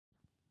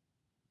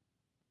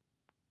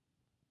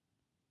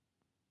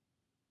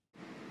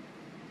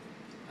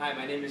Hi,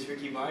 my name is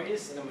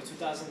Vargas, and I'm a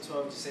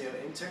 2012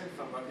 JISAO intern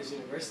from Vargas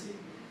University.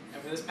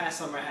 And for this past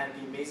summer, I had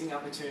the amazing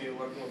opportunity of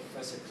working with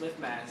Professor Cliff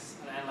Mass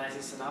on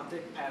analyzing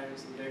synoptic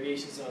patterns and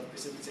variations of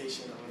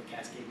precipitation over the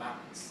Cascade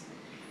Mountains.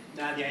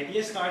 Now, the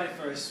idea started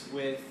first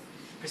with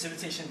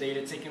precipitation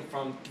data taken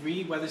from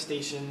 3 weather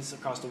stations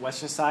across the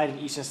western side and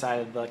eastern side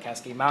of the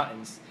Cascade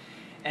Mountains.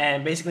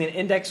 And basically, an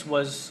index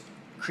was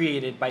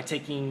created by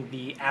taking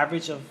the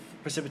average of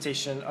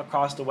precipitation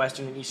across the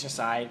western and eastern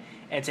side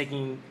and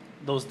taking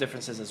those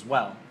differences as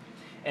well.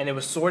 And it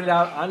was sorted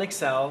out on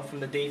Excel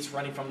from the dates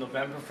running from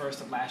November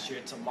 1st of last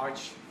year to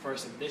March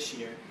 1st of this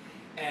year.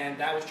 And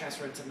that was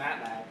transferred to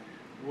MATLAB,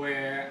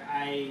 where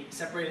I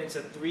separated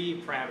into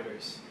 3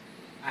 parameters.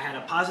 I had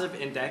a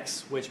positive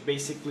index, which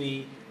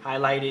basically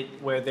highlighted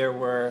where there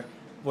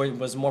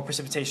was more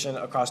precipitation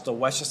across the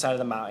western side of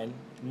the mountain,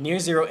 near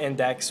zero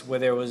index, where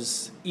there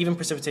was even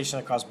precipitation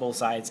across both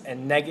sides,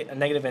 and a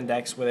negative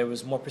index, where there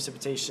was more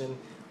precipitation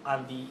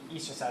on the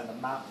eastern side of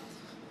the mountain.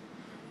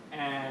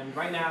 And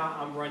right now,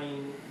 I'm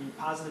running the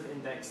positive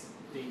index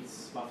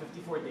dates, about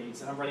 54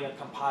 dates, and I'm running a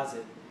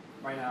composite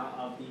right now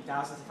of the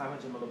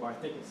 1,500 millibar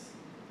thickness.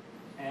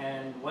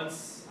 And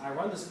once I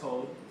run this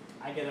code,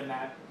 I get a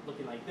map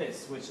looking like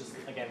this, which is,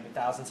 again, the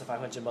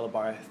 1,500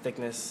 millibar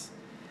thickness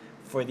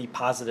for the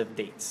positive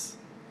dates.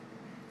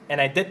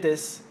 And I did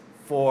this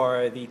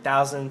for the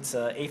 1,000 to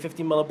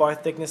 850 millibar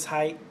thickness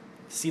height,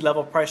 sea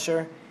level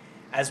pressure,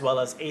 as well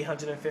as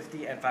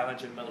 850 and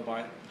 500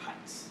 millibar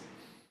heights.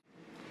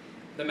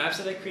 The maps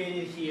that I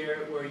created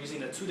here were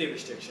using a 2-day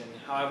restriction.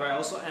 However, I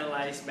also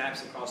analyzed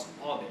maps across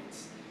all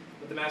dates.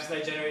 But the maps that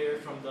I generated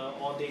from the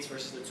all dates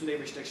versus the 2-day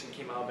restriction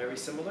came out very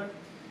similar.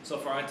 So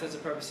for our intents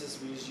and purposes,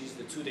 we just used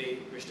the 2-day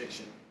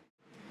restriction.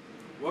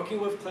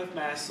 Working with Cliff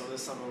Mass over the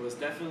summer was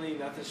definitely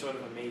nothing short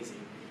of amazing.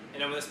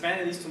 And over the span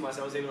of these 2 months,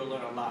 I was able to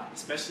learn a lot,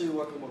 especially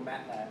working with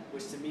MATLAB,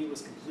 which to me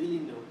was completely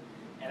new.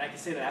 And I can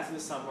say that after the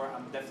summer,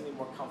 I'm definitely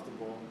more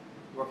comfortable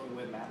working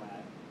with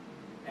MATLAB.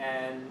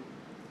 And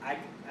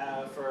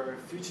for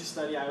future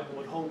study, I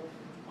would hope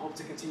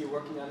to continue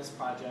working on this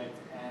project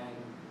and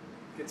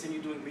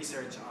continue doing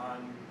research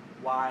on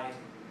why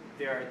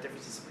there are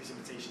differences in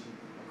precipitation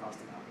across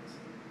the mountains.